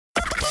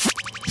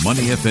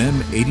Money FM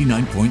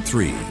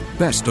 89.3.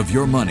 Best of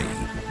your money.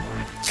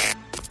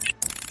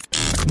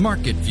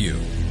 Market View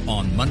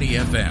on Money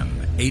FM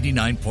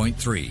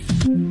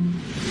 89.3.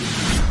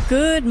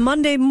 Good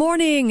Monday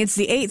morning. It's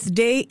the 8th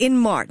day in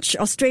March.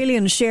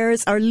 Australian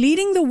shares are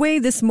leading the way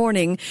this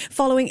morning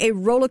following a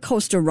roller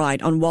coaster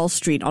ride on Wall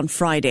Street on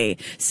Friday.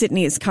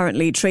 Sydney is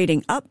currently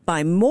trading up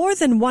by more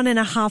than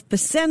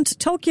 1.5%.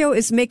 Tokyo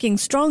is making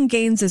strong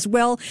gains as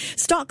well.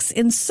 Stocks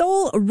in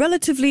Seoul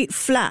relatively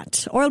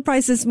flat. Oil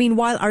prices,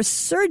 meanwhile, are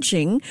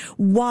surging.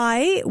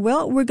 Why?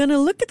 Well, we're going to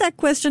look at that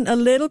question a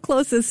little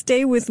closer.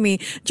 Stay with me.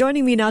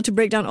 Joining me now to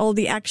break down all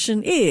the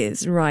action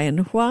is Ryan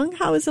Huang.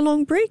 How is a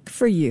long break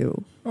for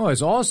you? Oh,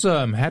 it's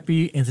awesome.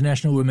 Happy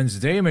International Women's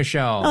Day,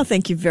 Michelle. Oh,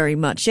 thank you very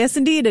much. Yes,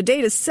 indeed, a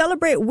day to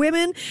celebrate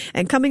women.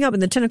 And coming up in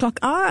the 10 o'clock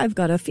hour, I've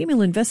got a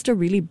female investor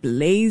really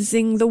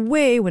blazing the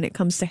way when it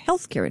comes to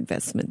healthcare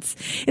investments.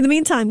 In the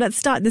meantime, let's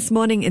start this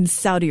morning in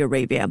Saudi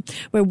Arabia,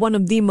 where one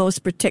of the most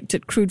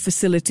protected crude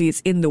facilities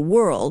in the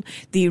world,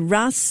 the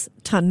Ras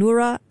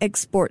Tanura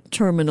Export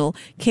Terminal,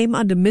 came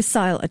under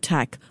missile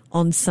attack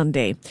on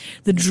Sunday.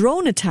 The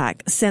drone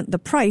attack sent the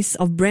price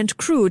of Brent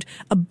crude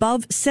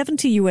above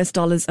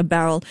 $70 a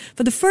barrel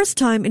for the first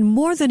time in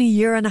more than a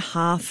year and a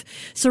half.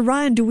 So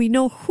Ryan, do we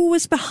know who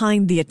was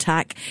behind the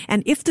attack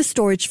and if the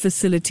storage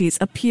facilities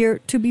appear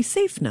to be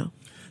safe now?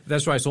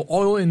 That's right. So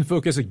oil in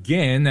focus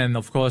again. And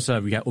of course,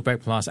 we had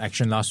OPEC Plus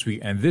action last week.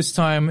 And this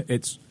time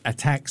it's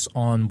attacks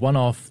on one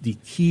of the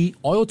key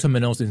oil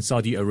terminals in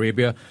Saudi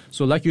Arabia.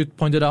 So like you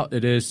pointed out,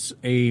 it is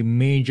a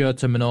major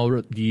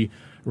terminal, the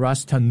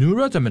Ras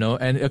Tanura terminal,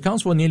 and it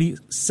accounts for nearly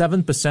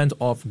 7%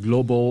 of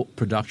global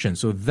production.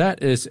 So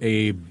that is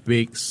a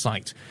big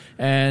site.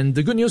 And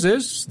the good news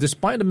is,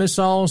 despite the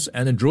missiles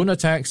and the drone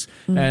attacks,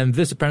 and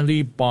this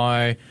apparently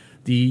by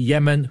the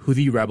Yemen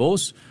Houthi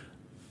rebels,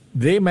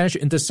 they managed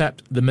to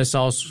intercept the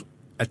missiles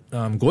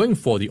going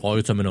for the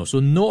oil terminal. So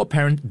no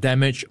apparent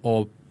damage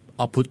or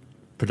output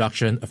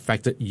production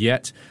affected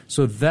yet.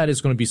 So that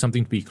is going to be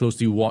something to be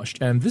closely watched.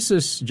 And this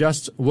is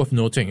just worth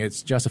noting.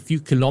 It's just a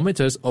few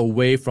kilometers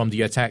away from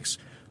the attacks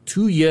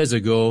 2 years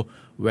ago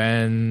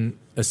when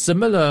a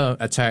similar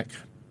attack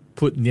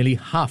put nearly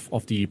half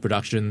of the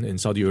production in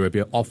Saudi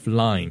Arabia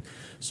offline.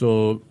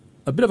 So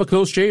a bit of a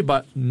close shave,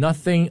 but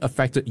nothing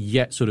affected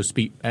yet, so to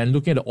speak. And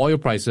looking at the oil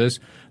prices,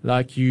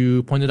 like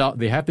you pointed out,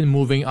 they have been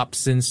moving up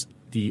since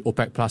the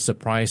OPEC Plus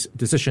surprise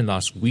decision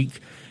last week,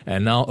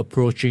 and now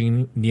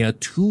approaching near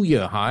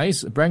 2-year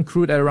highs. Brent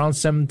crude at around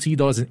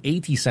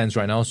 $70.80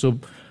 right now. So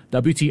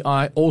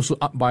WTI also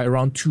up by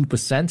around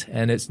 2%,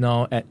 and it's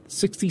now at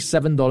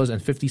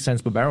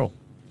 $67.50 per barrel.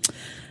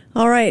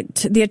 All right.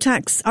 The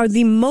attacks are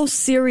the most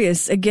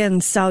serious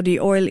against Saudi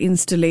oil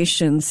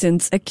installations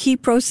since a key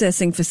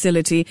processing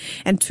facility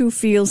and 2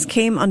 fields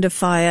came under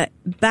fire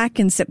back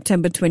in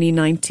September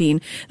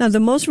 2019. Now, the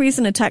most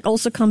recent attack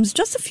also comes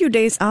just a few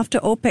days after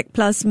OPEC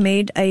Plus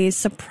made a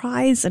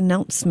surprise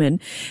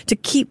announcement to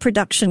keep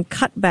production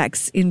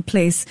cutbacks in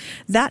place.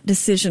 That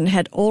decision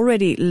had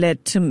already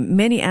led to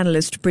many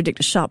analysts to predict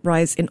a sharp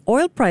rise in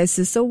oil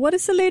prices. So what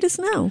is the latest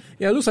now?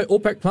 Yeah, it looks like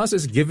OPEC Plus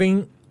is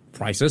giving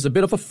prices a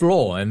bit of a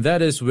floor, and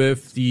that is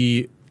with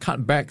the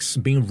cutbacks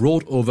being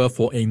rolled over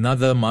for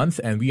another month,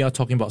 and we are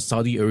talking about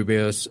Saudi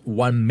Arabia's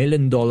 $1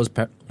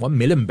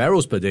 million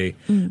barrels per day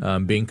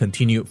being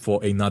continued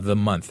for another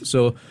month.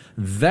 So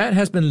that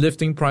has been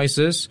lifting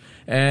prices.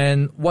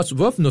 And what's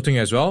worth noting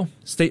as well,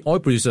 state oil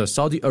producer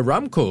Saudi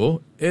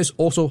Aramco is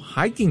also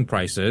hiking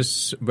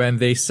prices when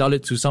they sell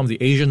it to some of the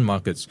Asian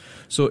markets.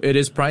 So it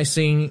is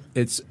pricing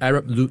its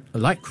Arab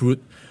light crude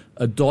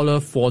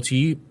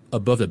 $1.40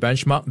 above the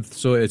benchmark.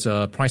 So it's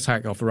a price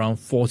hike of around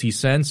 40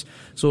 cents.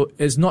 So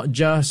it's not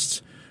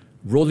just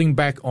rolling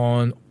back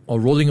on or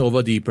rolling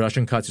over the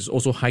production cuts, it's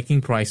also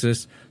hiking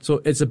prices.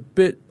 So it's a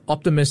bit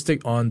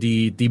optimistic on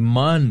the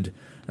demand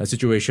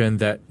situation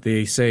that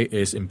they say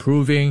is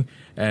improving.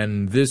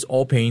 And this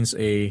all paints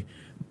a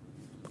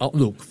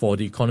outlook for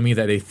the economy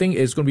that they think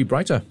is going to be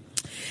brighter.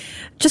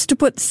 Just to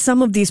put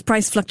some of these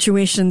price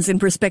fluctuations in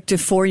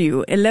perspective for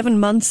you, 11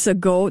 months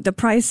ago, the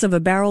price of a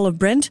barrel of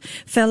Brent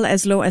fell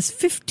as low as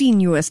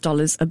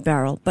 $15 a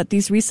barrel. But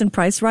these recent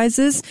price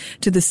rises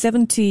to the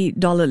 $70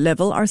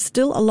 level are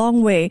still a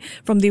long way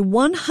from the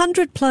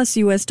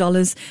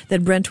 $100+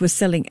 that Brent was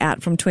selling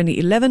at from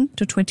 2011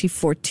 to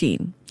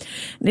 2014.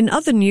 In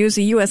other news,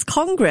 the U.S.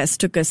 Congress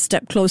took a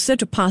step closer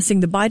to passing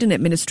the Biden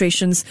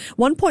administration's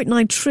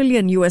 $1.9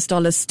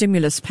 trillion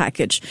stimulus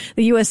package.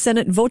 The U.S.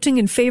 Senate voting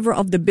in favor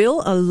of the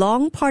bill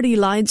along party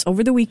lines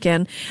over the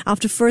weekend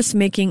after first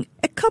making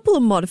a couple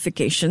of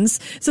modifications.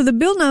 So the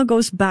bill now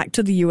goes back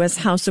to the U.S.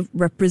 House of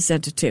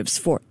Representatives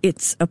for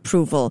its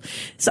approval.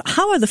 So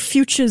how are the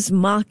futures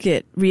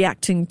market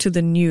reacting to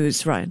the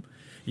news, Ryan?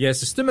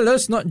 Yes, the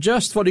stimulus, not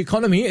just for the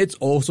economy, it's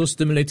also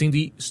stimulating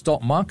the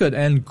stock market.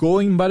 And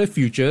going by the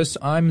futures,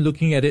 I'm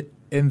looking at it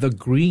in the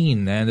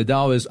green, and the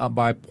Dow is up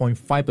by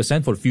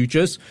 0.5% for the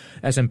futures.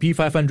 S&P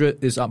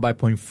 500 is up by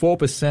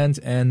 0.4%,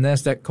 and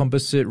Nasdaq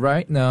Composite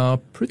right now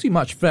pretty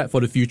much flat for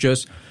the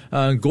futures.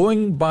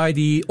 Going by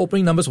the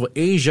opening numbers for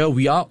Asia,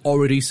 we are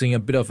already seeing a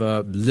bit of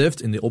a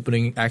lift in the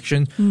opening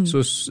action.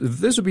 So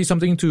this would be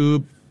something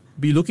to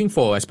be looking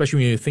for, especially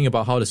when you think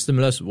about how the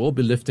stimulus will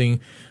be lifting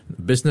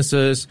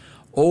businesses.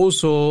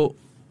 Also,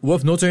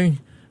 worth noting,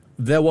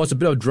 there was a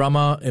bit of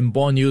drama in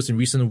bond news in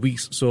recent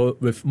weeks. So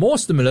with more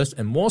stimulus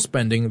and more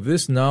spending,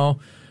 this now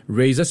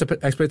raises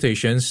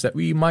expectations that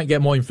we might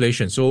get more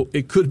inflation. So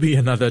it could be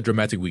another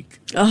dramatic week.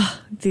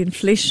 The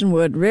inflation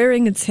word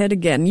rearing its head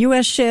again.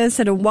 U.S. shares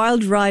had a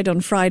wild ride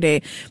on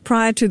Friday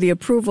prior to the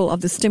approval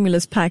of the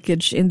stimulus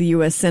package in the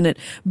U.S. Senate.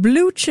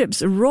 Blue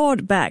chips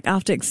roared back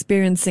after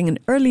experiencing an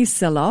early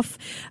sell-off.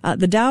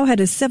 The Dow had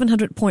a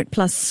 700-point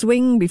plus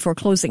swing before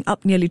closing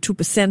up nearly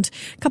 2%. A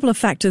couple of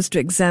factors to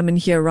examine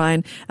here,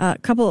 Ryan.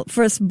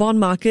 First,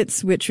 bond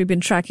markets, which we've been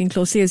tracking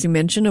closely, as you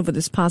mentioned, over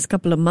this past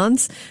couple of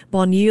months.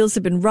 Bond yields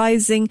have been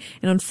rising.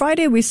 And on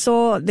Friday, we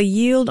saw the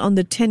yield on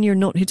the 10-year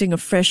note hitting a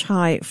fresh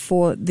high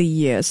for the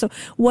year. So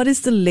what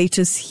is the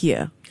latest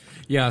here?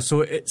 Yeah,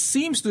 so it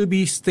seems to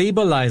be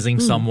stabilizing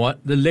somewhat.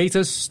 The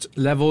latest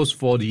levels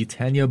for the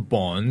 10-year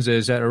bonds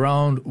is at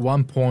around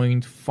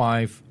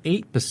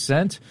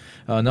 1.58%,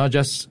 now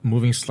just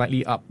moving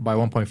slightly up by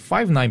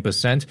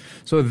 1.59%.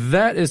 So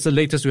that is the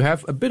latest. We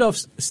have a bit of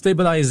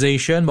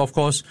stabilization, but of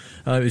course,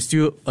 it's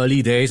still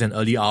early days and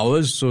early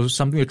hours, so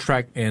something to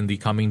track in the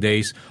coming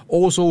days.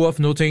 Also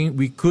worth noting,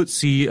 we could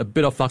see a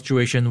bit of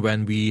fluctuation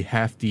when we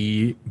have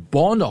the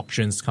bond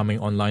auctions coming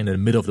online in the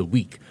middle of the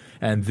week.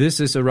 And this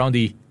is around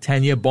the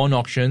 10-year bond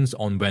auctions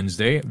on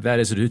Wednesday.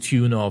 That is to the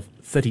tune of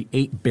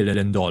 $38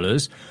 billion.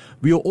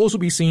 We will also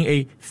be seeing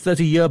a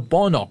 30-year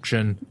bond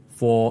auction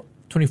for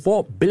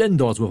 $24 billion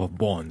worth of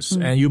bonds.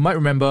 And you might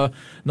remember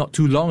not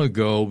too long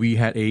ago, we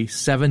had a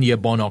 7-year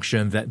bond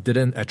auction that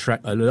didn't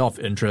attract a lot of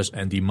interest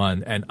and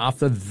demand. And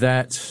after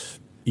that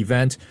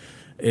event,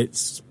 it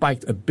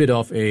spiked a bit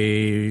of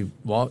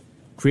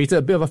created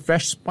a bit of a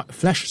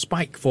flash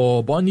spike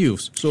for bond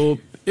yields. So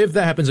if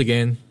that happens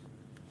again,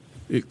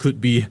 it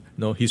could be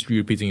history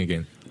repeating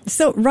again.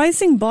 So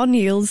rising bond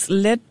yields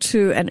led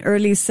to an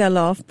early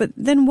sell-off, but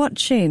then what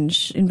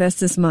changed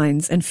investors'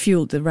 minds and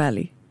fueled the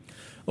rally?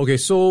 Okay,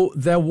 so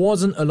there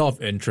wasn't a lot of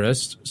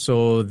interest.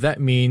 So that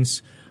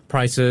means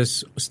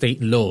prices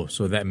stayed low.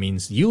 So that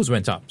means yields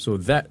went up. So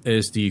that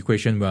is the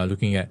equation we're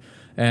looking at.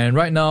 And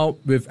right now,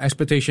 with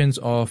expectations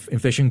of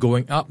inflation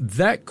going up,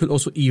 that could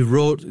also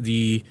erode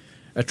the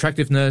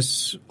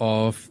attractiveness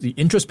of the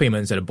interest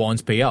payments that the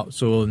bonds pay out.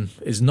 So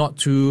it's not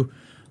too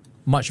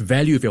much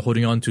value if you're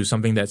holding on to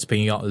something that's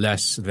paying out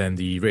less than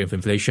the rate of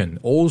inflation.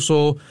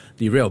 Also,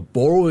 the rate of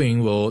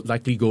borrowing will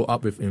likely go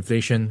up with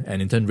inflation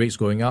and in turn rates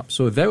going up.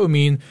 So that would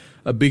mean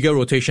a bigger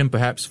rotation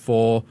perhaps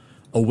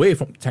away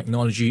from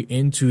technology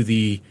into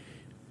the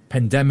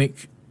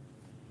pandemic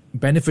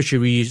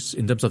beneficiaries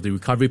in terms of the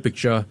recovery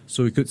picture.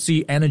 So we could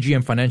see energy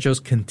and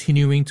financials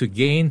continuing to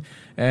gain.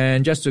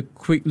 And just a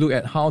quick look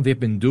at how they've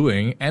been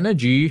doing.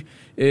 Energy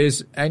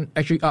is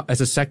actually up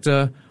as a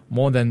sector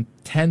more than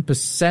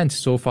 10%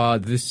 so far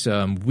this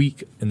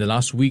week, in the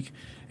last week.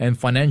 And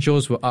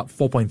financials were up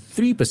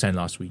 4.3%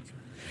 last week.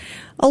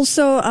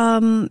 Also,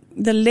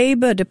 the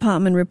Labour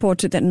Department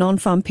reported that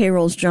non-farm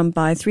payrolls jumped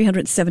by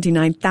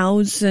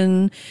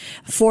 379,000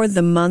 for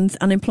the month.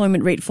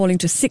 Unemployment rate falling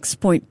to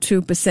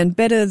 6.2%,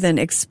 better than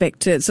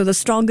expected. So the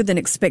stronger than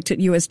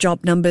expected U.S.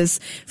 job numbers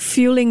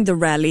fueling the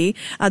rally.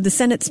 The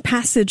Senate's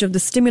passage of the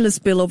stimulus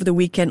bill over the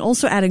weekend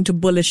also adding to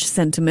bullish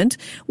sentiment.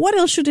 What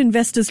else should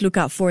investors look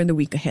out for in the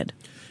week ahead?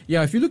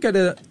 Yeah, if you look at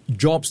the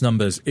jobs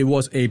numbers, it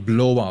was a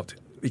blowout.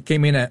 It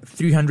came in at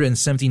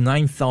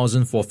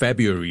 379,000 for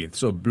February,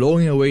 so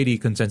blowing away the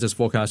consensus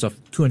forecast of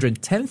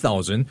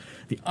 210,000.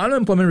 The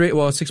unemployment rate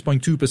was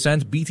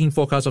 6.2%, beating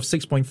forecast of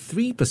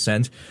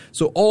 6.3%.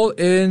 So all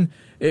in,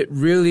 it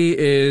really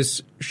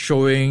is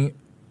showing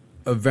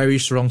a very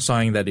strong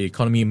sign that the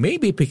economy may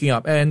be picking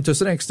up. And to a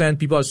certain extent,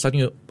 people are starting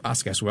to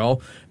ask as well,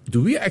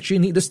 do we actually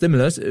need the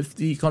stimulus if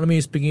the economy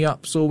is picking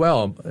up so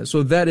well?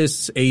 So that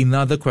is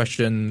another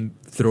question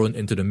thrown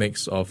into the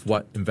mix of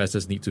what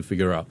investors need to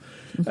figure out.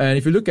 And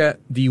if you look at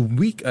the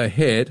week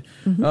ahead,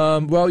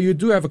 you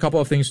do have a couple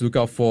of things to look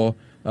out for.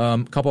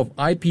 A couple of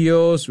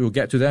IPOs, we'll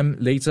get to them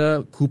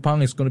later.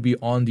 Coupang is going to be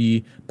on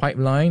the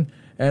pipeline.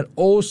 And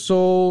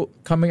also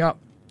coming up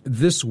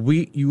this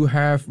week, you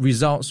have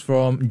results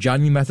from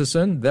Janney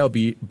Matheson. That'll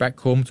be back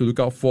home to look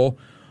out for.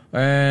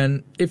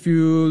 And if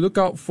you look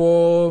out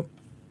for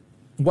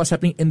what's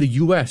happening in the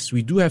US,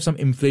 we do have some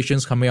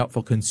inflations coming out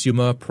for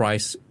consumer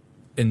price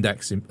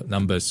index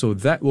numbers. So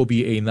that will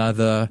be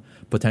another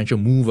potential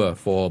mover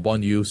for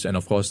bond yields and,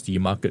 of course, the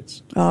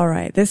markets. All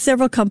right. There's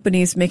several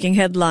companies making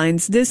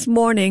headlines this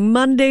morning,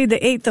 Monday, the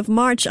 8th of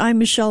March. I'm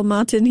Michelle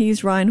Martin.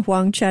 He's Ryan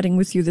Huang chatting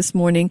with you this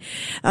morning.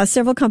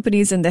 Several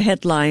companies in the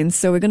headlines.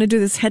 So we're going to do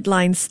this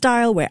headline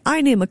style where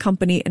I name a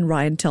company and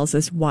Ryan tells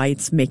us why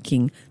it's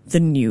making the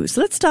news.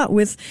 Let's start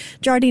with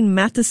Jardine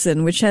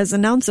Matheson, which has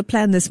announced a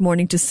plan this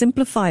morning to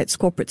simplify its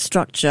corporate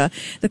structure.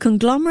 The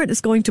conglomerate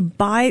is going to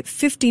buy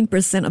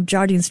 15% of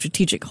Jardine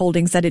Strategic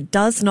Holdings that it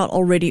does not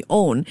already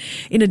own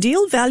in a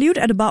deal valued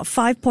at about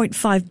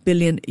 $5.5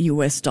 billion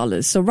US.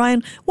 So,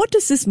 Ryan, what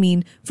does this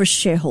mean for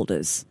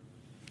shareholders?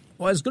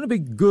 Well, it's going to be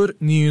good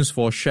news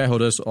for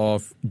shareholders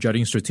of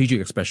Jardine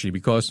Strategic, especially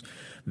because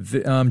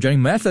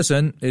Jardine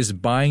Matheson is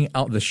buying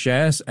out the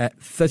shares at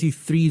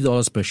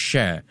 $33 per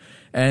share.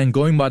 And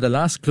going by the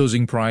last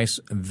closing price,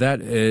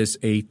 that is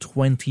a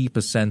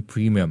 20%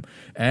 premium.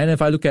 And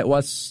if I look at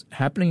what's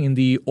happening in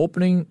the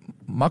opening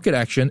market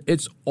action,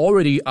 it's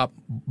already up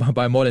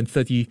by more than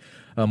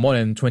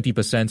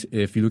 20%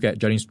 if you look at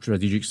Jardine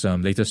Strategic's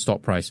latest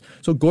stock price.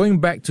 So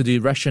going back to the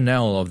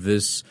rationale of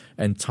this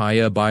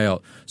entire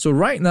buyout. So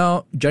right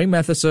now, Jardine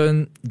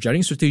Matheson,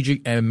 Jardine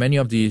Strategic, and many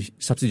of the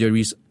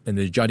subsidiaries in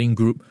the Jardine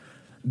Group,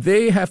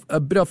 they have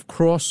a bit of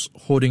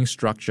cross-holding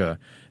structure.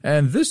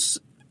 And this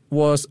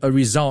was a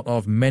result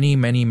of many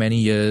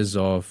years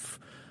of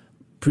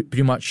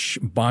pretty much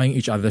buying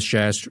each other's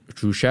shares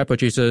through share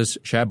purchases,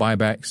 share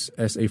buybacks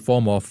as a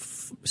form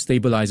of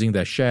stabilizing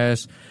their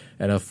shares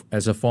and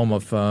as a form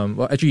of,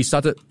 actually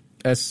started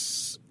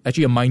as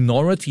actually a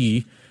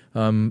minority,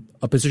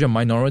 a position of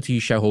minority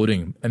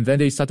shareholding. And then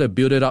they started to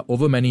build it up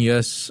over many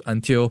years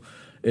until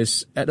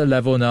it's at a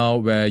level now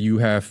where you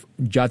have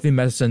Jardine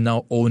Matheson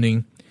now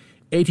owning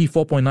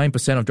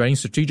 84.9% of Jardine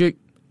Strategic,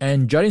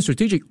 and Jardine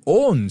Strategic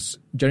owns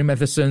Jardine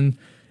Matheson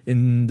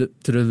to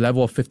the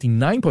level of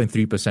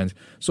 59.3%.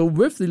 So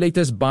with the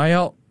latest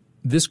buyout,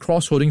 this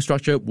cross-holding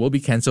structure will be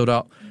cancelled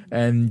out,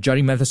 and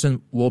Jardine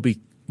Matheson will be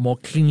more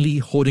cleanly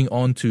holding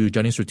on to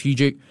Jardine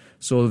Strategic.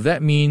 So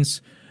that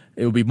means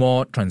it will be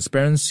more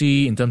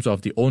transparency in terms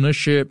of the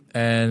ownership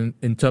and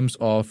in terms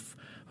of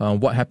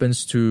what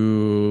happens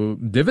to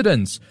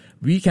dividends.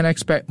 We can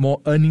expect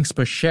more earnings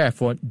per share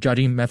for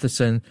Jardine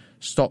Matheson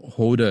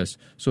stockholders.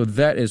 So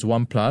that is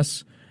one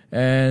plus.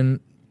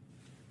 And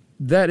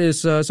that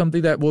is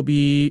something that will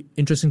be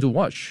interesting to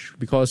watch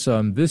because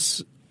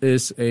this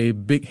is a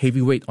big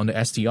heavyweight on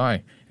the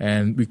STI.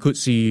 And we could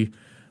see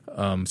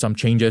some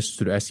changes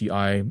to the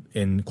STI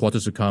in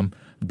quarters to come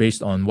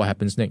based on what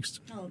happens next.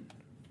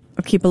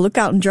 Keep a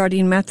lookout on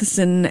Jardine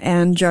Matheson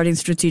and Jardine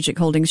Strategic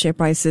Holdings share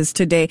prices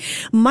today.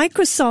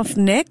 Microsoft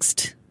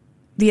next.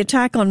 The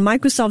attack on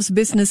Microsoft's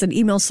business and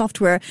email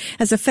software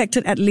has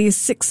affected at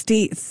least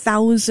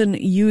 60,000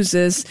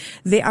 users.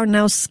 They are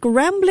now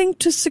scrambling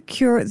to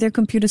secure their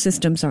computer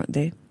systems, aren't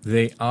they?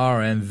 They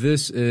are, and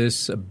this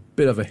is a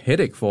bit of a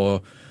headache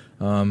for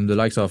the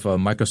likes of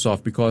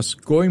Microsoft because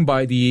going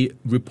by the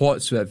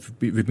reports that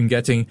we've been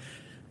getting,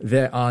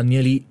 there are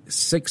nearly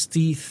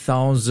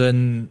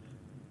 60,000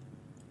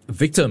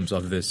 victims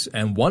of this,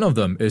 and one of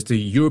them is the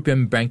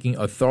European Banking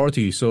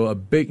Authority, so a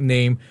big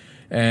name.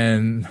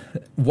 And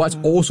what's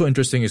also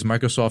interesting is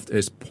Microsoft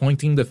is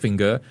pointing the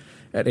finger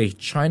at a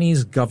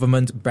Chinese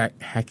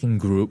government-backed hacking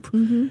group.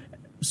 Mm-hmm.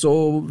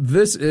 So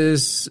this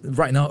is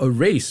right now a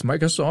race.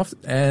 Microsoft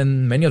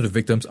and many of the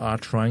victims are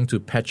trying to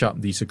patch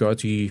up the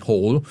security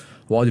hole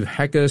while the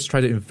hackers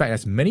try to infect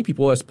as many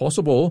people as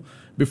possible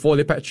before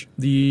they patch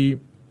the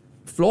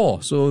flaw.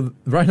 So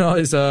right now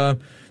is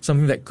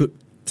something that could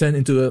turn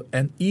into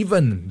an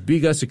even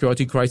bigger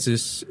security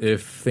crisis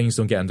if things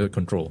don't get under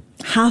control.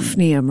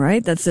 Hafnium,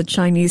 right? That's a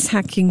Chinese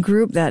hacking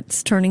group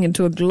that's turning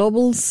into a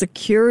global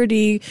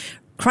security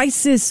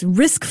crisis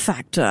risk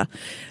factor.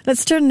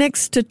 Let's turn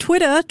next to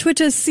Twitter.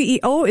 Twitter's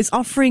CEO is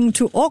offering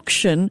to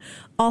auction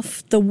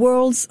off the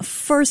world's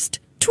first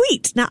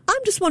tweet. Now,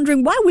 I'm just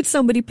wondering, why would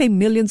somebody pay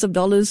millions of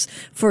dollars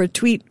for a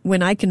tweet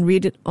when I can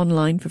read it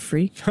online for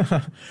free?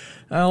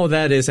 Oh,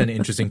 that is an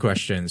interesting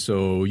question.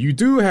 So you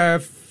do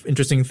have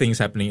interesting things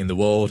happening in the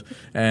world.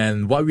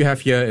 And what we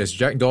have here is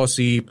Jack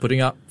Dorsey putting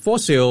up for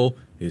sale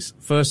his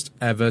first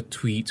ever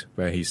tweet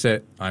where he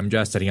said, "I'm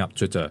just setting up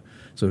Twitter."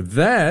 So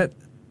that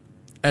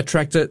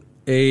attracted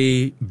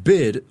a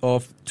bid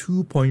of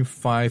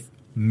 $2.5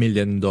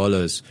 million.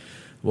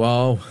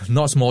 Well,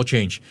 not small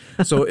change.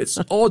 So it's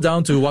all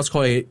down to what's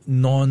called a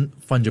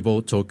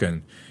non-fungible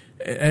token.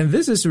 And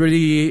this is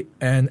really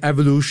an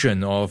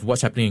evolution of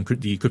what's happening in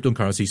the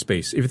cryptocurrency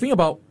space. If you think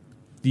about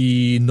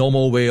the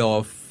normal way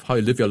of how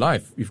you live your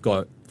life, you've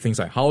got things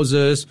like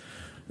houses,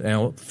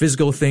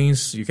 physical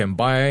things you can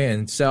buy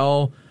and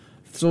sell.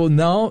 So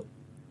now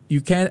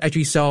you can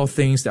actually sell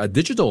things that are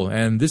digital.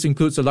 And this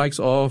includes the likes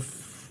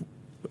of,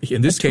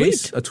 in this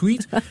case, a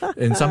tweet.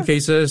 In some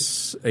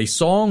cases, a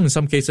song. In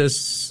some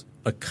cases,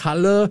 a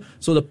color.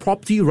 So the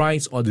property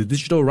rights or the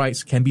digital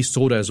rights can be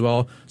sold as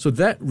well. So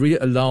that really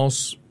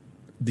allows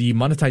the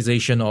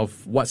monetization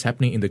of what's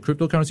happening in the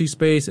cryptocurrency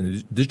space and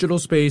the digital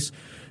space.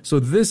 So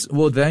this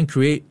will then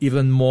create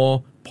even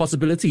more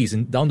possibilities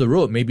down the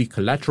road, maybe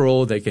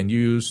collateral they can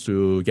use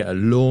to get a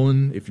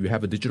loan if you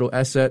have a digital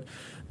asset,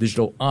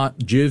 digital art,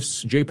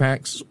 GIFs,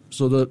 JPEGs.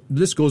 So the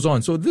list goes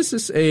on. So this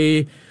is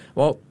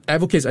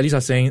advocates at least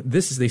are saying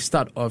this is the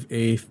start of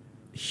a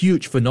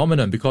huge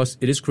phenomenon because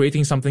it is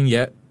creating something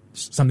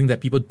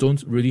that people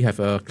don't really have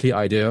a clear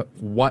idea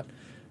what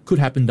could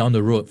happen down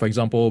the road. For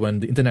example, when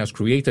the internet was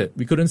created,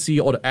 we couldn't see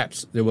all the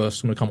apps that were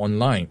going to come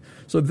online.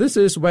 So this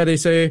is where they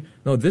say,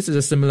 no, this is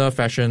a similar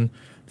fashion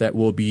that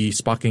will be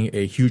sparking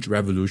a huge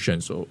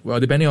revolution. So, well,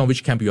 depending on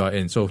which camp you are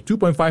in. So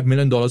 $2.5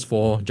 million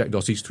for Jack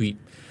Dorsey's tweet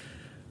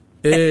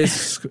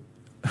is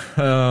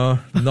not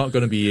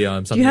going to be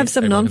something. Do you have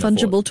some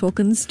non-fungible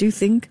tokens, do you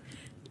think,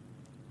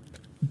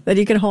 that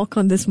you can hawk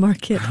on this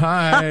market?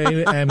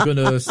 I am going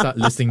to start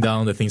listing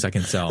down the things I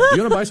can sell.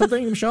 You want to buy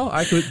something, Michelle?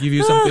 I could give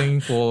you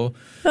something for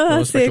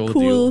a special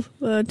cool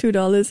deal.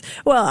 $2.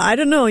 Well, I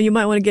don't know. You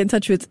might want to get in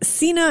touch with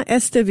Sina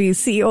Estevez,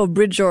 CEO of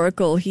Bridge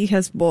Oracle. He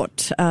has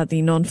bought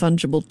the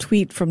non-fungible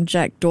tweet from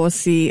Jack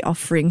Dorsey,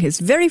 offering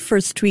his very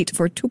first tweet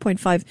for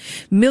 $2.5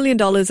 million.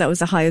 That was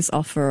the highest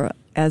offer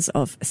as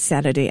of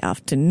Saturday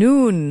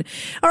afternoon.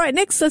 All right,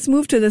 next let's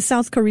move to the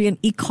South Korean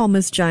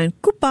e-commerce giant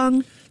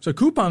Coupang. So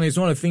Coupang is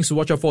one of the things to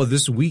watch out for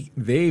this week.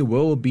 They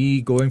will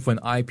be going for an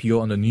IPO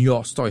on the New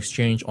York Stock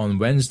Exchange on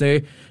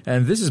Wednesday.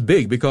 And this is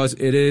big because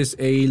it is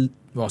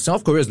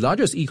South Korea's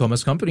largest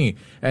e-commerce company.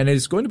 And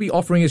it's going to be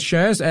offering its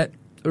shares at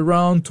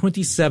around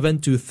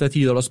 $27 to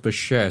 $30 per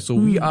share. So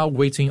we are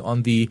waiting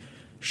on the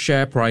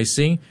share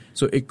pricing.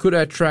 So it could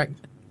attract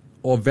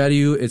or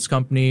value its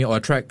company or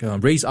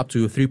raise up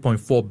to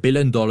 $3.4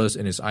 billion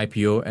in its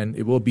IPO. And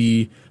it will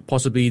be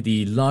possibly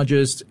the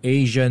largest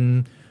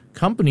Asian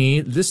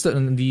company listed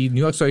on the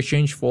New York Stock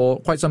Exchange for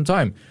quite some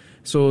time.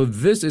 So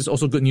this is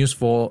also good news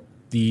for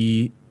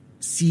the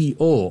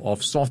CEO of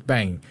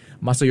SoftBank,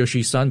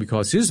 Masayoshi Son,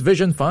 because his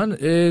Vision Fund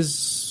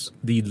is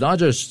the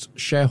largest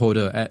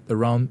shareholder at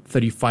around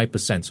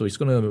 35%. So he's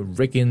going to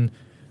rake in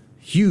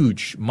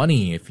huge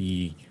money if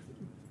he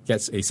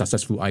gets a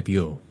successful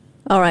IPO.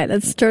 All right,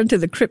 let's turn to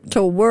the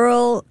crypto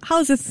world.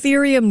 How's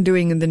Ethereum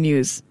doing in the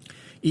news?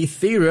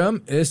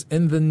 Ethereum is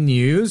in the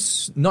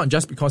news, not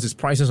just because its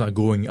prices are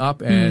going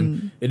up,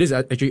 and it is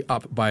actually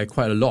up by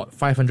quite a lot,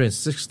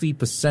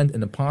 560%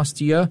 in the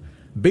past year.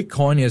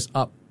 Bitcoin is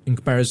up in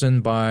comparison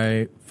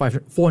by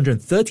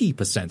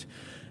 430%.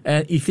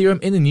 And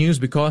Ethereum in the news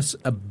because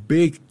a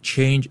big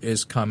change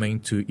is coming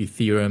to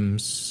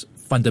Ethereum's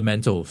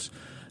fundamentals.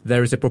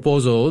 There is a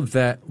proposal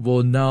that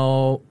will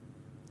now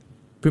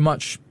pretty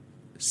much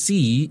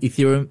see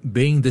Ethereum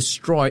being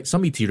destroyed,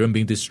 some Ethereum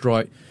being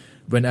destroyed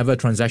whenever a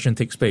transaction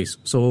takes place.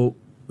 So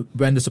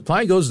when the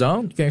supply goes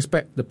down, you can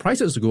expect the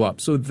prices to go up.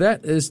 So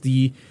that is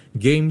the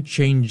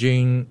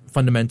game-changing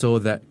fundamental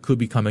that could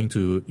be coming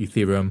to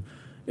Ethereum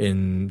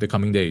in the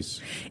coming days.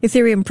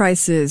 Ethereum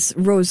prices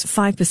rose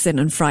 5%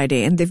 on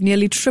Friday, and they've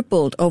nearly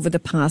tripled over the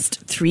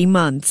past 3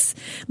 months.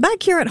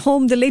 Back here at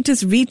home, the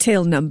latest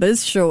retail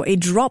numbers show a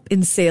drop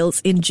in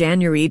sales in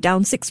January,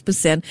 down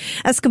 6%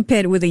 as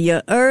compared with a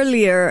year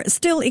earlier.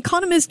 Still,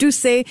 economists do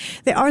say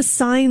there are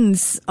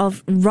signs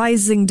of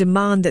rising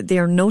demand that they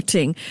are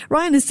noting.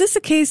 Ryan, is this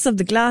a case of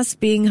the glass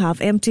being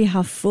half empty,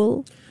 half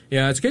full?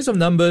 Yeah, it's a case of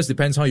numbers.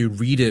 Depends how you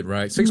read it,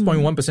 right?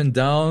 6.1%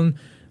 down.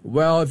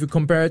 Well, if you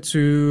compare it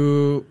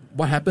to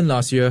what happened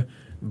last year,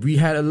 we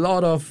had a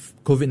lot of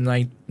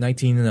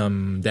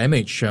COVID-19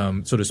 damage,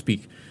 so to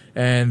speak.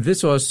 And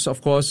this was,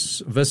 of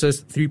course,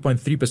 versus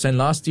 3.3%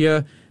 last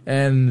year.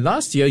 And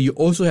last year, you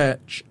also had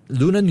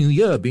Lunar New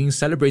Year being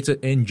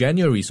celebrated in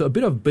January. So a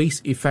bit of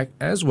base effect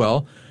as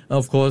well. And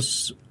of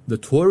course, the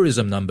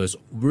tourism numbers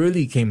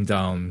really came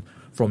down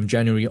from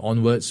January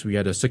onwards. We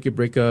had a circuit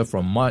breaker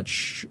from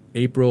March,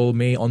 April,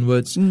 May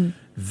onwards.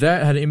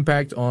 That had an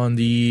impact on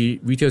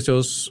the retail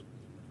sales,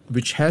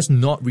 which has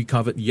not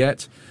recovered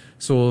yet.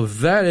 So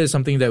that is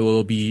something that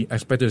will be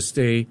expected to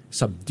stay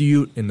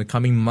subdued in the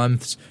coming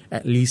months,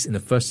 at least in the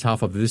first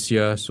half of this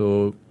year.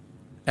 So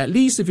at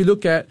least if you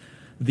look at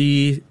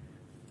the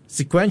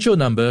sequential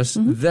numbers,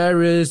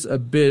 there is a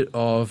bit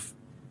of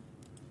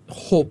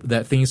hope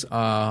that things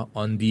are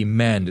on the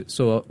mend.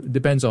 So it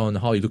depends on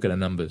how you look at the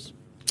numbers.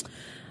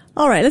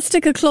 All right, let's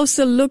take a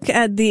closer look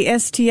at the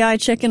STI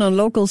check-in on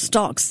local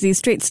stocks. The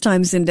Straits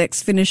Times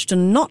Index finished a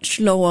notch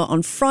lower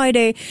on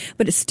Friday,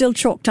 but it's still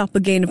chalked up a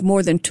gain of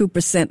more than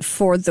 2%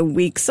 for the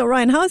week. So,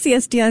 Ryan, how is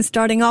the STI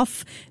starting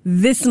off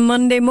this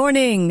Monday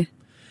morning?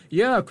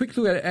 Yeah, a quick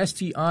look at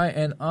STI,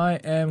 and I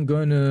am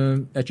going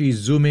to actually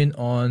zoom in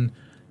on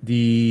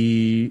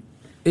the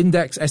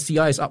index.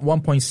 STI is up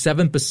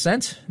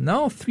 1.7%,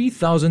 now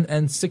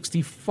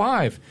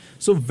 3,065.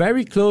 So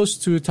very close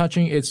to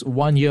touching its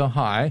one-year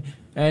high.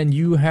 And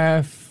you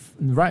have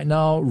right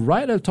now,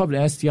 right at the top of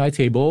the STI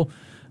table,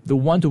 the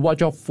one to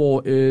watch out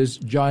for is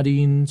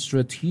Jardine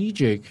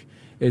Strategic.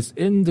 It's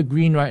in the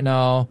green right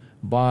now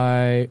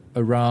by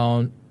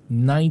around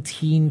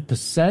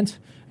 19%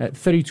 at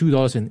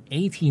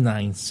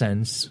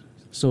 $32.89.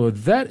 So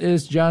that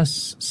is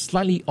just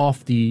slightly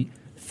off the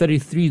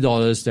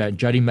 $33 that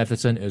Jardine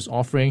Matheson is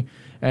offering.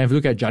 And if you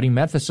look at Jardine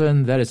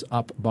Matheson, that is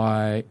up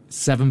by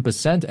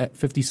 7% at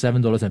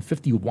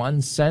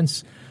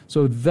 $57.51.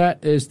 So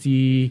that is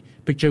the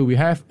picture we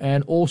have.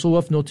 And also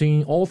worth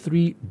noting, all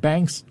three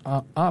banks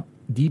are up.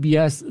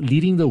 DBS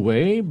leading the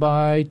way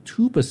by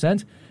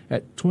 2%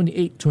 at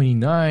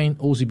 $28.29.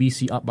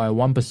 OCBC up by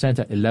 1%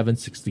 at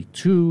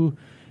 $11.62.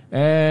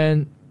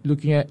 And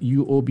looking at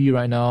UOB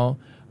right now,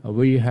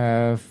 we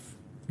have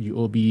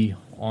UOB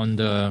on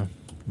the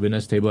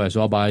winners table as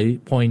well by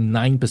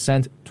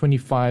 0.9%,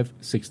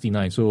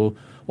 25.69. So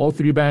all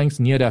three banks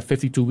near their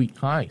 52-week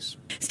highs.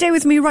 Stay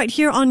with me right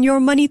here on Your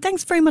Money.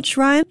 Thanks very much,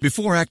 Ryan.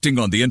 Before acting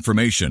on the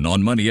information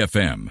on Money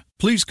FM,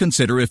 please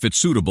consider if it's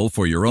suitable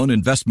for your own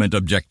investment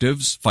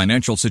objectives,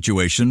 financial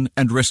situation,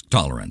 and risk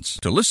tolerance.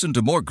 To listen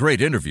to more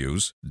great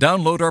interviews,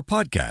 download our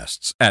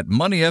podcasts at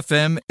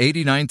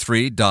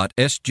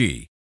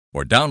moneyfm893.sg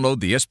or download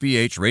the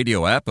SPH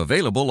radio app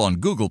available on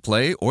Google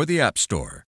Play or the App Store.